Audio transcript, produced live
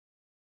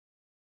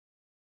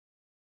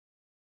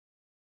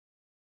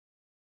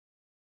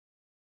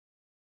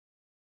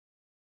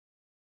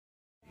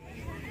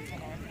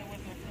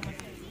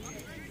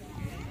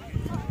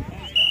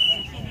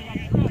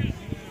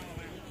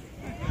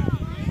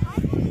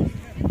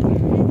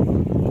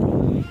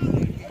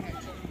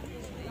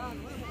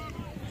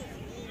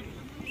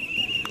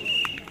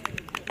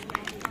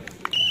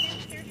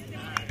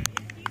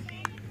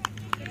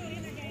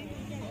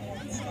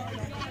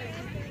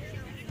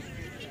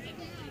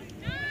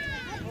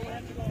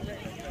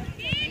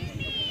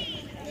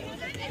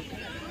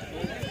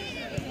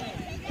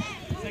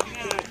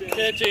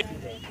pitching.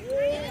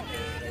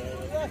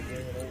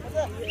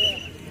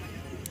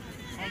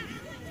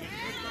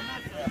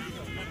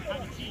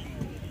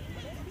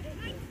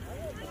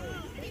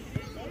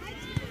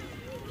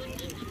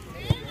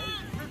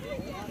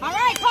 All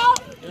right, Cole.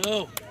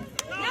 Go.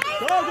 Nice.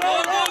 Go, go,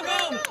 go,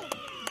 go.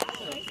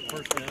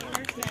 First down.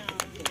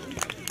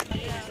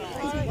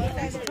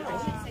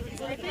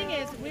 The thing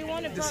is, we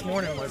wanted This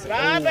morning was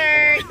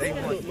Robert. They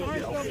won.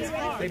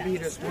 They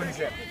beat us. What is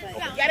that?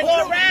 Gotta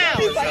go around.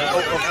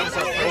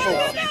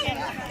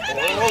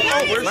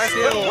 We're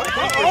still.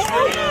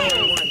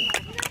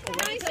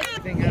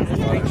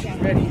 She's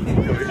ready.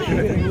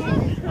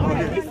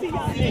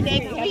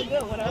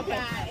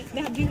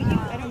 Now, do you?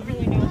 I don't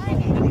really know.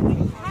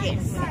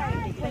 Yes.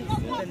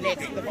 The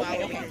next, the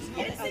following.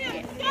 Yes.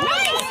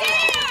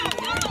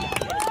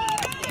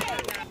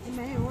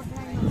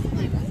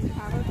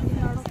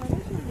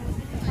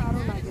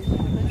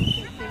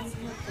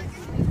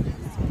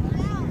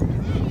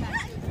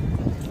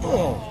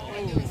 Oh.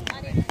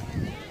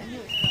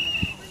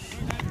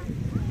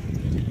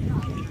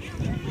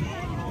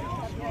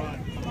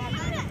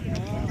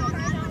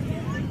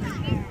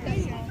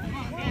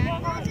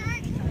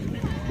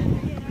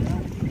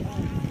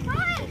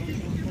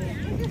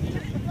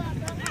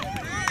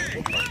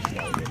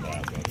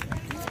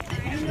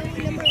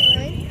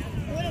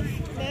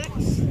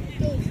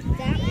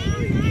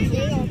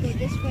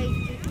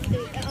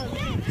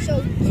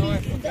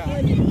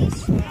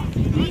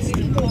 These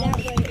two go that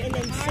way, and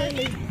then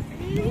Sammy.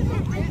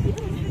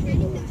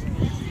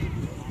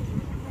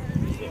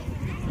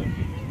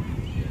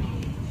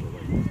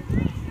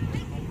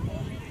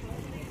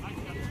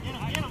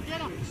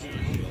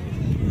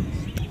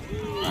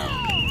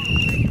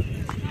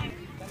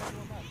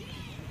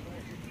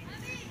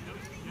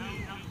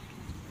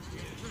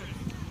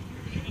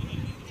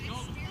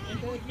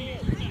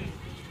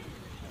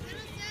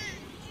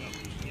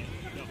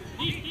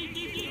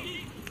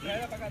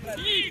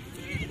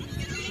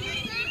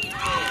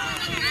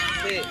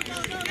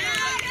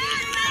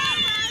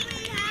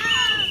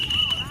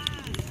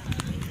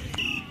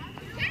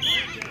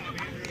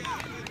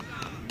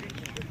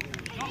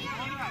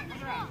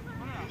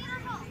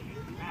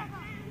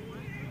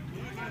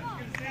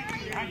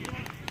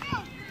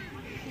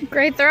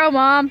 Great throw,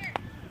 Mom. I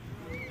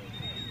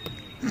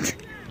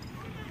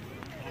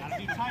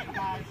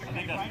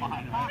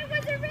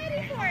wasn't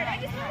ready for it. I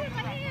just had it in my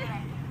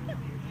hand.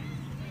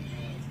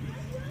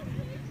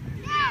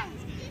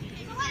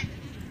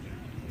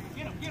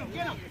 Get him, get him,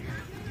 get him.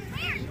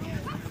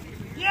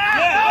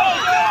 Yeah!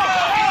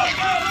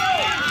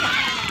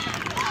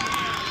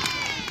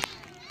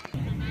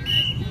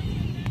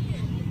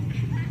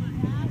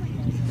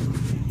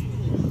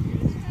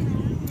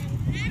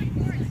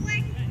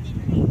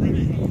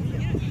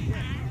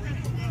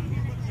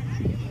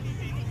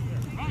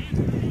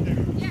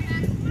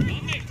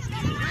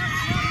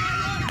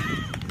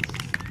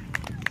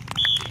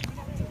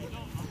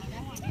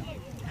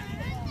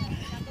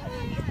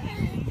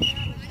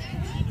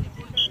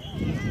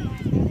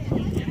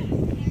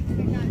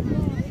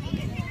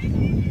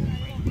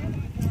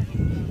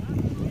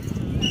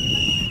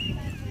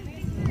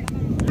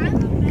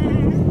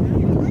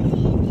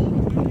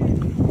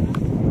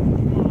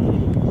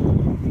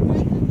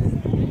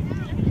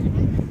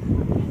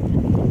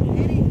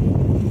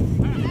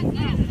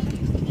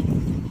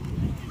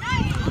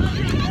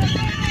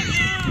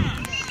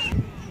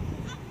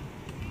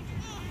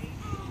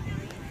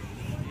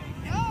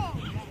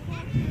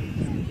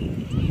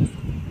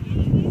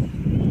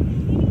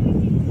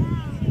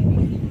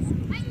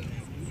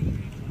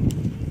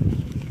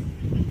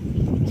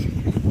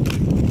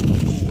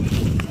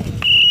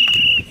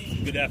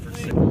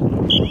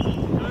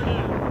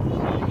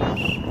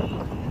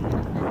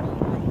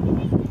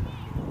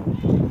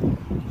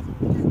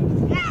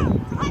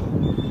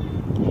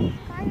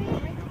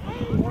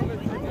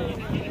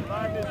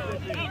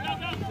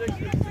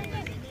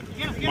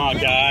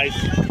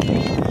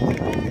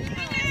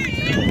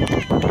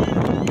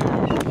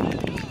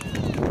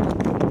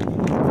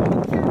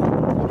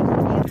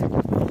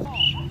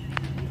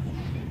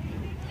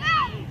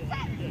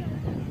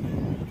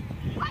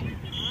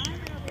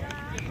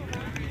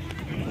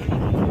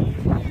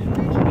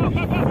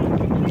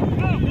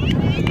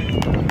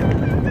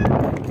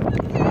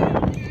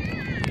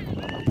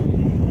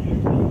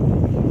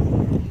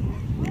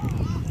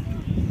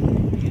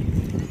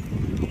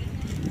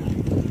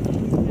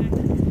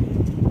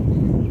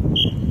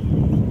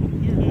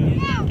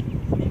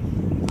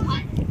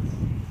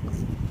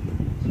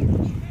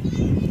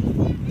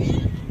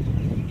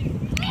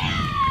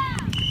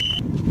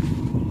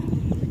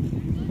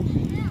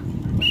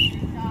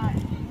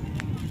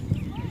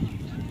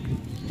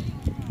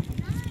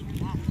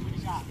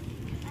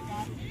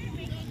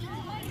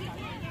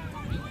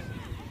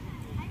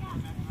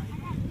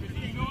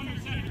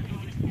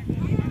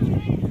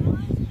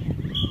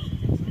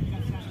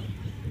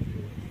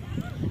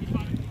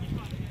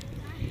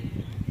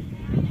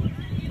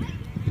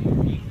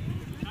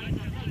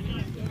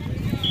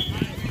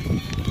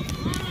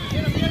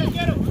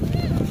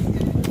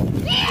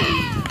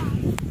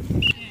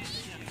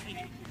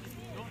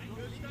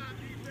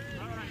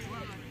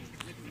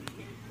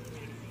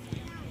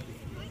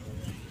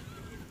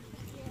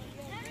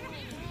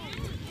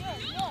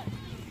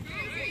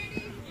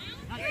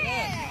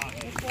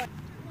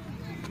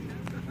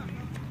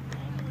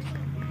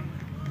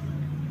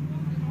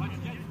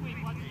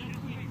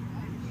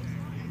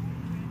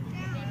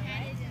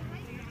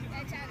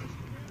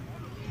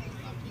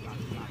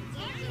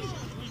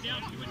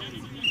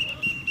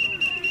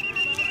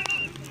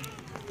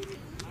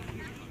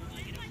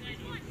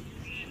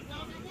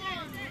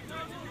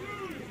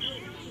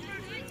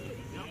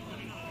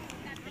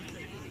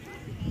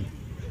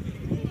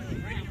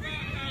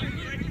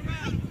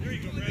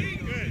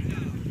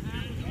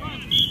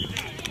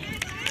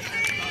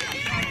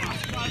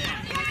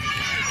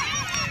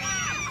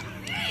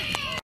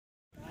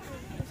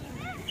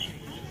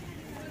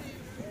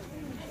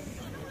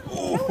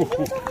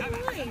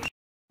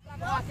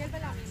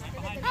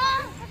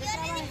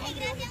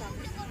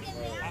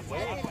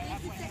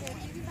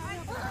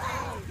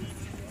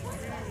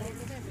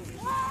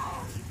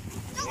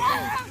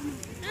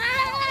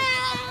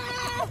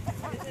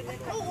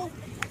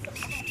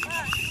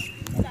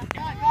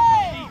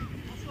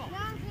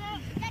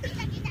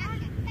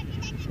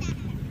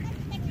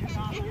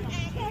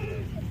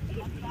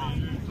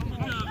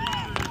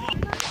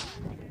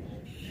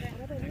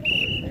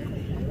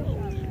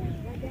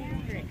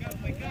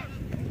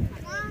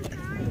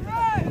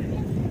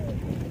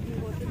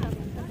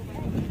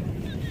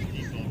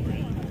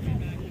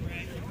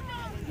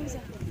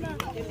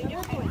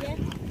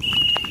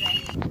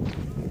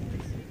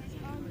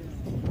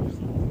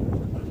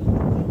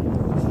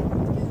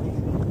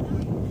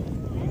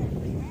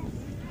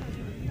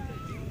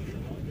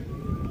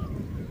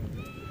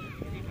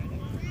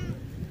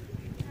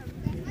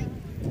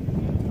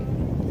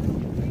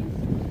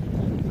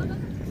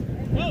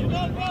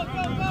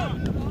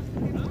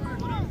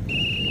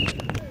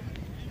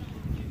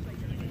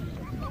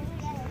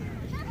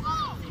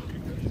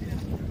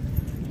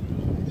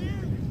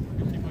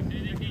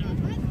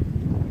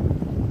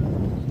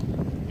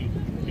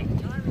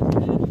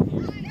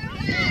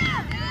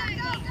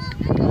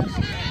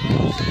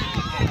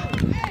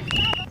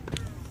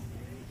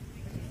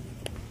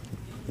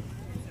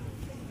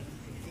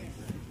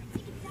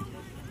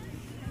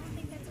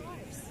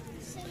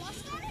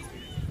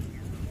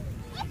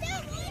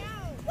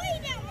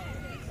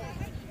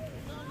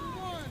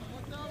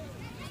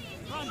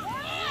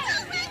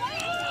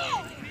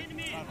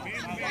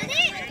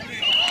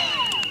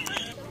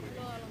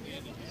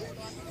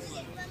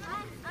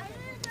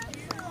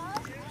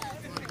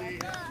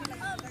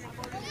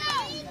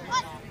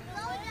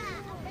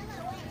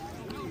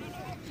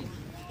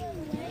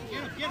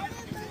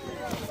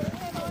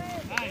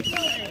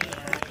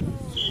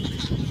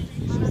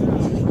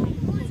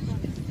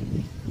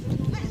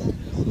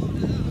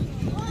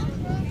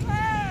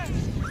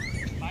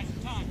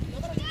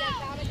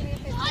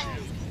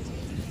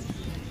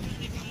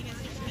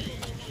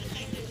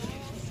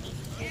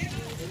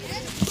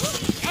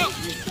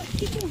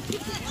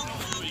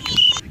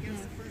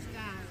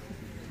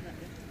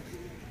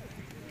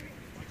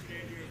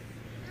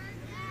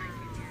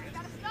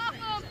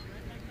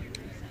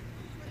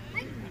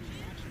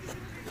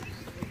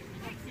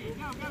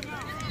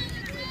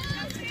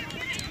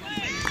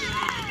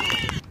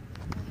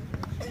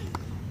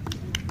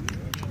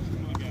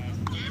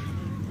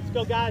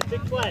 Let's go, guys.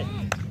 Big play.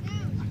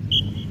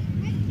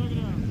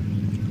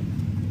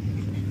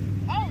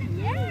 Oh,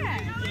 yeah.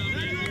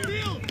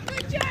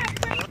 Good job.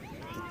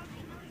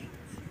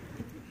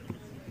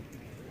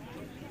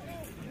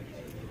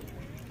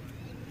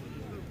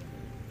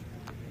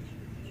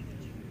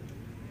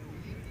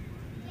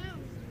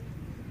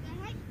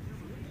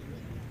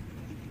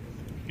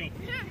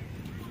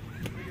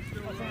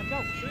 Go.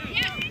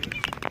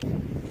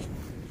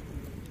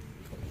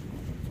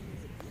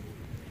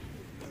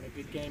 Had a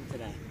good game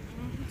today.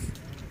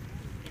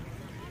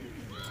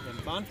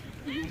 Having fun?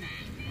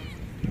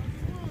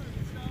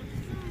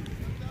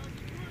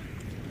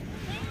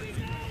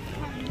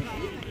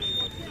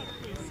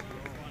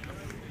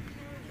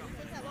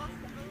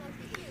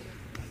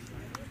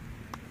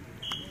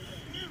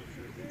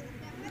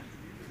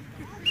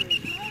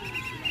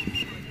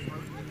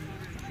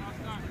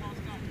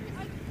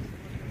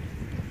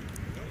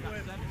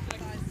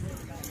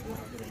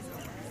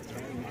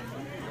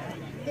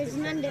 There's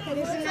none.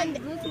 There's none.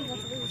 Blue team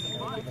wants to lose.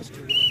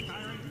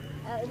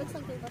 It looks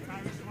like they want to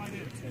lose. Are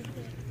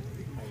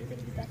you going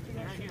to be back to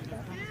that?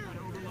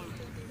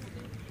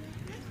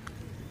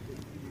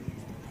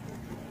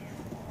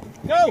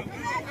 Go!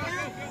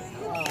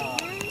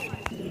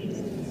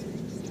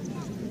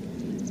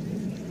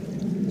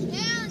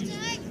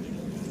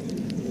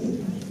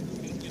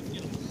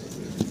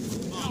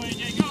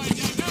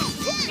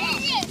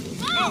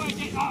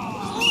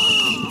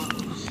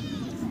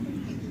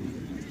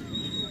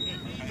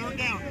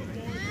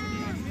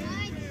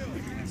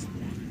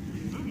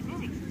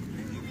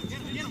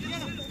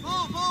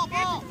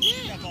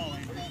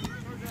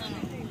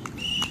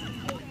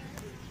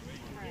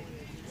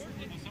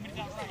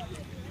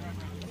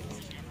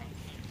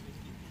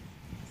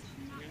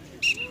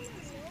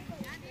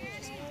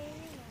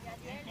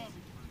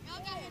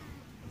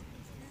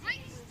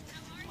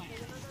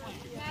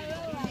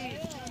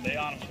 Stay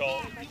on him,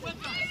 Cole.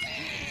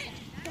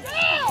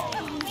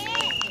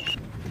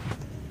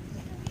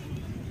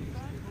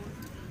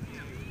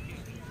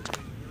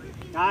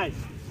 Guys,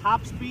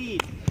 top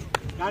speed.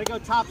 Gotta go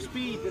top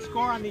speed to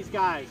score on these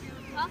guys.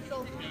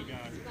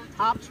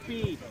 Top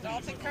speed.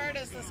 Dalton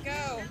Curtis, let's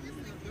go.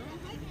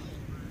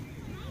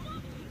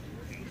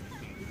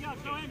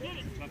 Go ahead and get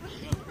it.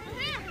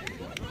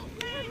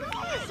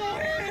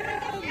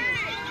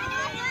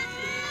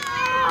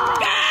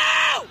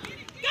 Go!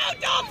 Go,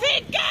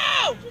 Dalton,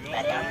 go!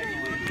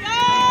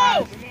 Go!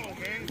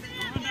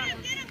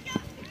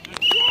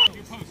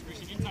 Your post,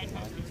 Christian. Inside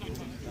post. Inside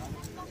post.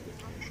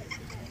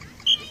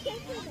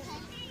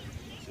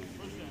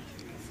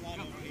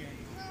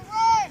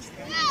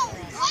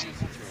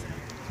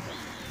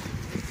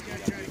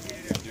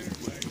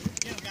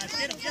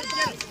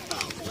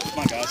 Come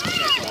on, guys.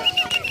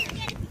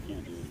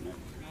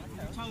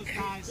 Toes,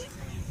 guys.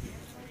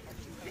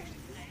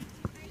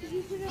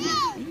 Get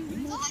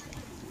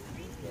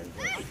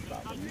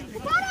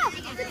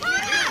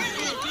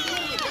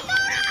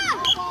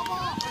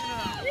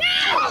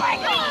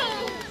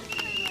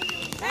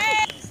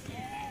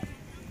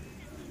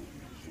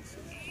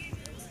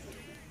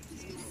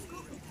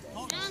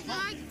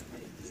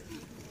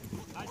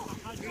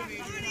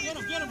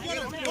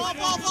him.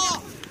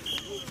 Ball.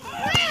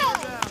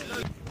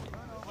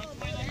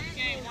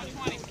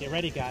 Get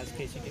ready, guys, in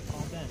case you get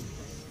called in.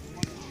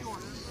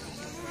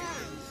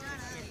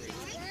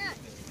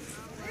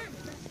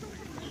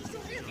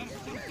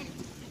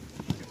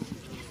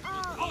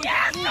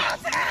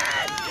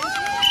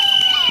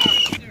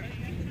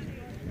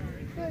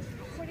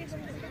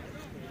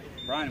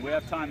 Brian, we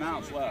have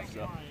timeouts left,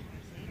 so.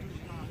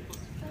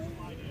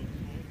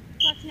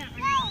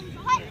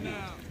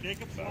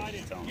 Jacob, slide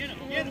in. Get him.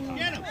 Come on.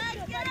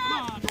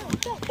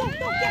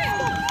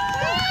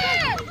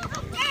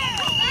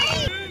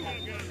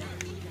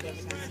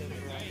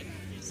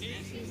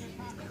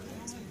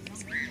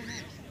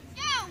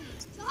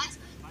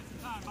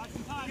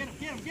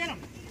 Get him.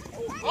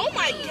 Oh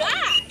my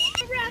God!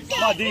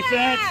 Come on,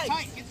 defense.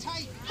 Get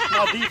tight. Come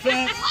on,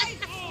 defense.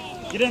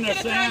 Get in there,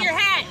 Put on Sam. your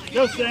hat.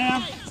 Go,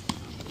 Sam.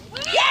 Go!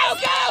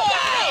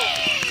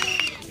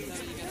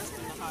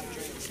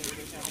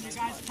 You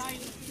guys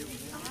tight.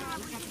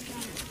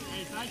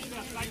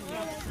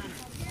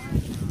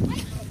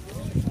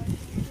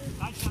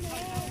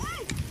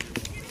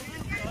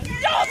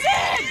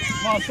 Dalton!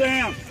 Come on,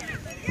 Sam.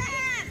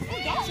 Oh,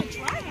 Dalton,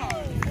 try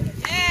hard.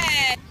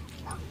 Yeah.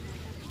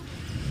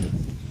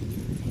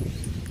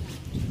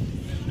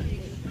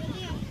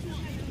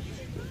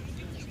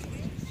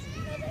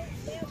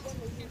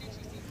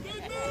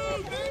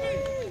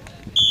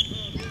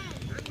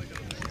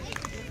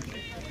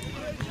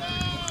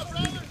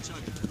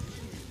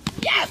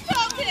 Yes,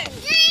 Dalton!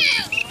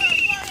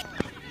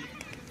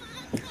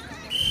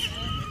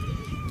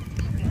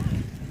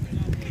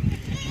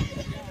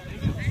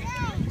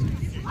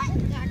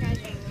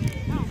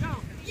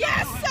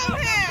 Yes,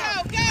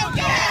 Soham! Go!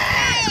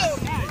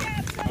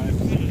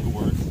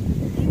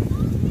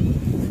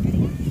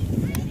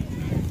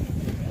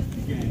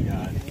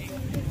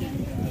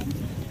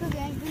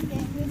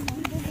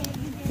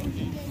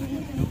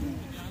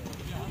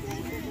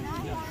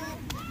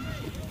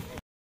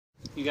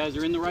 You guys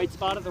are in the right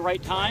spot at the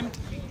right time.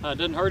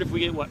 Doesn't hurt if we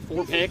get,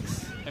 4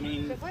 picks? I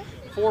mean,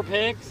 4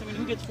 picks? I mean,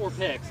 who gets 4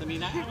 picks? I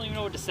mean, I don't even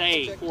know what to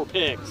say, 4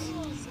 picks.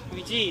 I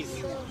mean, geez.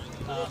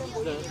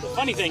 The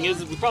funny thing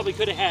is we probably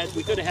could have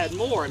had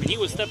more. I mean, he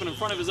was stepping in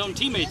front of his own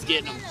teammates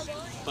getting them.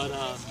 But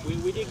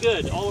we did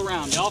good all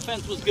around. The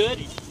offense was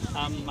good.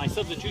 My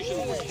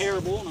substitutions were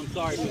terrible, and I'm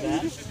sorry for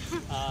that.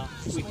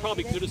 We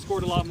probably could have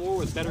scored a lot more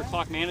with better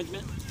clock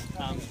management.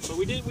 But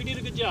we did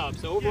a good job.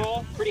 So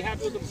overall, pretty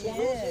happy with the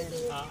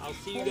performance. I'll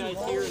see you guys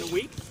here in a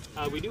week.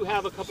 We do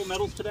have a couple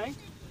medals today,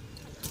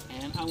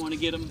 and I want to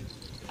get them.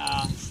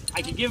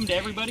 I could give them to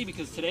everybody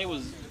because today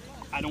was,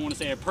 I don't want to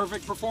say a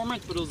perfect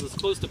performance, but it was as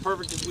close to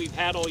perfect as we've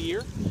had all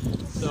year.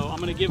 So I'm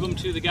going to give them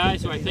to the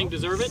guys who I think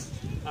deserve it.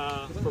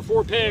 For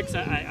 4 picks,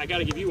 I got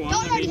to give you one.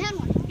 I mean,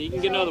 you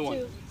can get another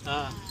one.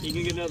 You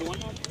can get another one.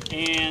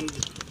 And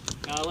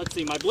let's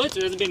see, my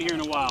blitzer hasn't been here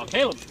in a while.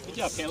 Caleb, good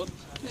job, Caleb.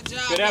 Good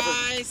job, Good effort.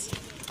 guys.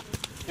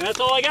 And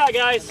that's all I got,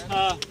 guys.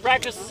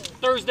 Practice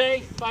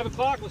Thursday, 5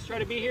 o'clock. Let's try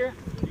to be here.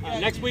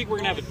 Next week we're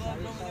gonna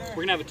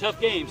have a tough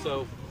game.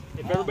 So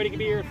if everybody can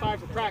be here at 5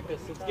 for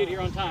practice, let's get here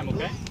on time,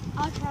 okay?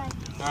 I'll try.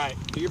 All right,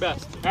 do your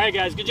best. All right,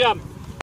 guys, good job.